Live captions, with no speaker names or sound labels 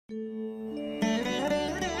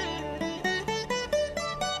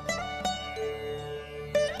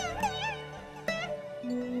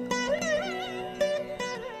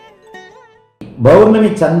பௌர்ணமி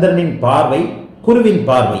சந்திரனின் பார்வை, குருவின்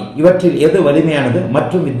பார்வை, இவற்றில் எது வலிமையானது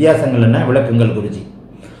மற்றும் வித்தியாசங்கள் என்ன? விளக்குங்கள் குருஜி.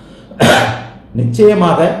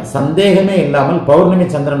 நிச்சயமாக சந்தேகமே இல்லாமல் பௌர்ணமி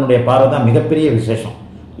சந்திரனுடைய பார்வை தான் மிகப்பெரிய விசேஷம்.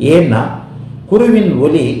 ஏன்னா குருவின்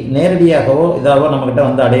ஒளி நேரடியாகவோ இதாகவோ நம்மகிட்ட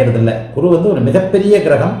வந்து அடையிறதில்லை. குரு வந்து ஒரு மிகப்பெரிய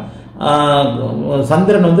கிரகம்,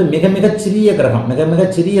 சந்திரன் வந்து மிக மிகச் சிறிய கிரகம், மிக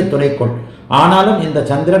மிகச் சிறிய துணைக்கோள். ஆனாலும் இந்த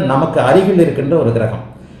சந்திரன் நமக்கு அருகில் இருக்கின்ற ஒரு கிரகம்.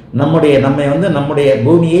 நம்முடைய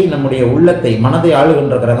பூமியை, நம்முடைய உள்ளத்தை, மனதை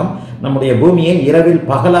ஆளுகின்ற கிரகம், நம்முடைய பூமியை இரவில்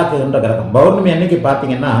பகலாக்குகின்ற கிரகம். பௌர்ணமி அன்னைக்கு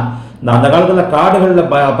பார்த்தீங்கன்னா அந்த காலத்தில் காடுகளில்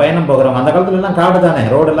பயணம் போகிறவங்க, அந்த காலத்துல எல்லாம் காடு தானே,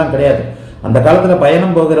 ரோடெல்லாம் கிடையாது. அந்த காலத்தில்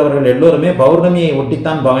பயணம் போகிறவர்கள் எல்லோருமே பௌர்ணமியை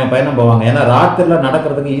ஒட்டித்தான் பயணம் போவாங்க. ஏன்னா ராத்திரில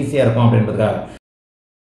நடக்கிறதுக்கு ஈஸியா இருக்கும் அப்படின்றதுக்காக.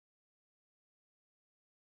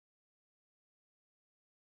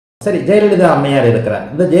 சரி, ஜெயலலிதா அம்மையார் இருக்கிறார்.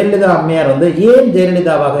 இந்த ஜெயலலிதா அம்மையார் வந்து ஏன்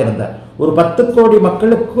ஜெயலலிதாவாக இருந்தார்? ஒரு 10 கோடி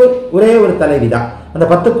மக்களுக்கு ஒரே ஒரு தலைவி தான். அந்த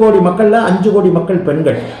 10 கோடி மக்கள்ல 5 கோடி மக்கள்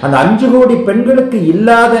பெண்கள். அந்த 5 கோடி பெண்களுக்கு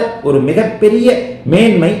இல்லாத ஒரு மிகப்பெரிய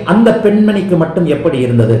மேன்மை அந்த பெண்மணிக்கு மட்டும் எப்படி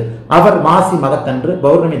இருந்தது? அவர் மாசி மகத்தன்று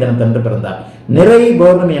பௌர்ணமி தினத்தன்று பிறந்தார். நிறை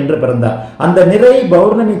பௌர்ணமி என்று பிறந்தார். அந்த நிறை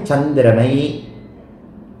பௌர்ணமி சந்திரனை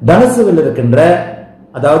தனுசுவில் இருக்கின்ற,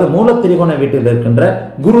 அதாவது மூலத்திரிகோண வீட்டில் இருக்கின்ற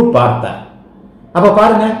குரு பார்த்தார். அப்ப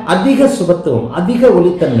பாருங்க, அதிக சுபத்துவம், அதிக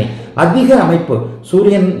ஒளித்தன்மை, அதிக அமைப்பு.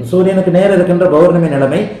 சூரியனுக்கு நேர இருக்கின்ற பௌர்ணமி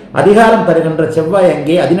நிலைமை, அதிகாரம் தருகின்ற செவ்வாய்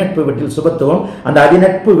அங்கே அதிநட்பு வீட்டில் சுபத்துவம். அந்த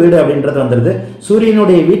அதிநட்பு வீடு அப்படின்றது வந்துருது.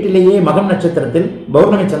 சூரியனுடைய வீட்டிலேயே மகம் நட்சத்திரத்தில்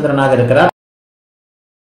பௌர்ணமி சந்திரனாக இருக்கிறார்.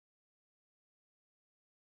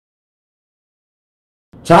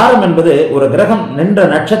 சாரம் என்பது ஒரு கிரகம் நின்ற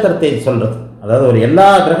நட்சத்திரத்தை சொல்றது. அதாவது ஒரு எல்லா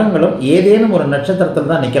கிரகங்களும் ஏதேனும் ஒரு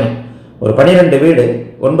நட்சத்திரத்தில் தான் நிற்கணும். ஒரு 12 வீடு,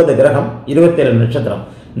 9 கிரகம், 27 நட்சத்திரம்.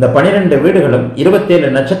 இந்த 12 வீடுகளும் 27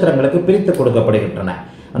 நட்சத்திரங்களுக்கு பிரித்து கொடுக்கப்படுகின்றன.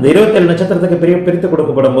 அந்த 27 நட்சத்திரத்துக்கு பிரித்து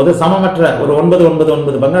கொடுக்கப்படும் போது சமமற்ற ஒரு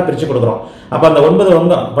 9 பங்கா பிரிச்சு கொடுக்குறோம். அப்ப அந்த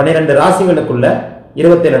 12 ராசிகளுக்குள்ள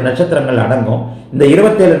 27 நட்சத்திரங்கள் அடங்கும். இந்த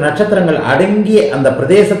 27 நட்சத்திரங்கள் அடங்கிய அந்த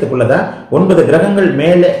பிரதேசத்துக்குள்ளதான் 9 கிரகங்கள்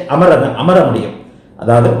மேலே அமர முடியும்.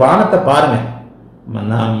 அதாவது வானத்தை பாருங்க,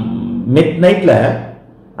 மிட் நைட்ல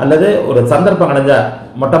அல்லது ஒரு சந்தர்ப்பம் அடைஞ்சா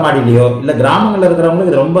மொட்டை மாடியிலையோ இல்லை கிராமங்களில்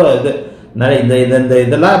இருக்கிறவங்களுக்கு இது ரொம்ப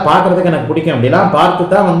இதெல்லாம் பார்க்கறதுக்கு எனக்கு பிடிக்கும். அப்படிலாம் பார்த்து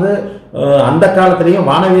தான் வந்து அந்த காலத்திலையும்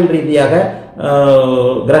வானவியல் ரீதியாக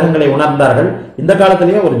கிரகங்களை உணர்ந்தார்கள். இந்த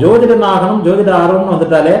காலத்திலேயே ஒரு ஜோதிடன் ஆகணும், ஜோதிட ஆர்வம்னு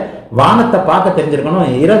வந்துட்டாலே வானத்தை பார்க்க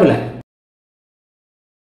தெரிஞ்சிருக்கணும் இரவுல.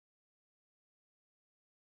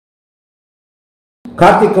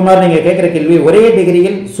 கார்த்திக் குமார், நீங்க கேட்கிற கேள்வி, ஒரே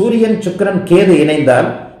டிகிரியில் சூரியன், சுக்கிரன், கேது இணைந்தால்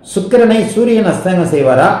சுக்கிரனை சூரியன் அஸ்தங்கம்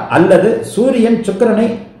செய்வாரா அல்லது சூரியன் சுக்கிரனை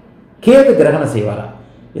கேது கிரகணம் செய்வாரா?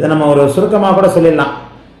 இதை நம்ம ஒரு சுருக்கமாக கூட சொல்லிடலாம்.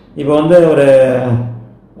 இப்போ வந்து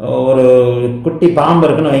ஒரு குட்டி பாம்பு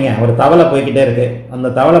இருக்குன்னு வைங்க, ஒரு தவளை போய்கிட்டே இருக்கு.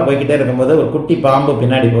 அந்த தவளை போய்கிட்டே இருக்கும்போது ஒரு குட்டி பாம்பு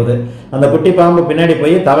பின்னாடி போகுது. அந்த குட்டி பாம்பு பின்னாடி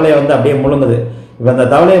போய் தவளையை வந்து அப்படியே முழுங்குது. இப்போ அந்த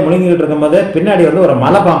தவளையை முழுங்கிட்டு இருக்கும்போது பின்னாடி வந்து ஒரு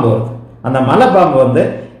மலை பாம்பு வருது. அந்த மலை பாம்பு வந்து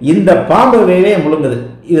இந்த பாம்புவே முழுங்குது.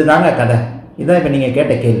 இதுதாங்க கதை. இதான் இப்போ நீங்க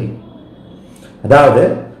கேட்ட கேள்வி. அதாவது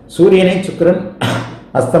சூரியனை சுக்கிரன்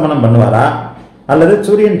அஸ்தமனம் பண்ணுவாரா அல்லது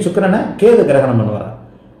சூரியன் சுக்கிரனை கேது கிரகணம் பண்ணுவாரா?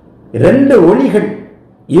 2 ஒளிகள்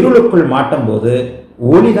இருளுக்குள் மாட்டும் போது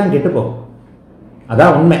ஒளி தான் கெட்டு போகும்.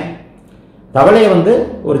 அதான் உண்மை. தவளையை வந்து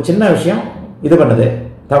ஒரு சின்ன விஷயம் இது பண்ணுது,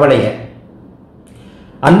 தவளைய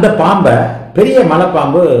அந்த பாம்பை பெரிய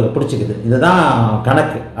மலைப்பாம்பு பிடிச்சிக்குது. இதுதான்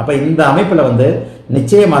கணக்கு. அப்ப இந்த அமைப்புல வந்து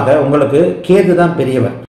நிச்சயமாக உங்களுக்கு கேது தான்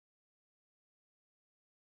பெரியவர்.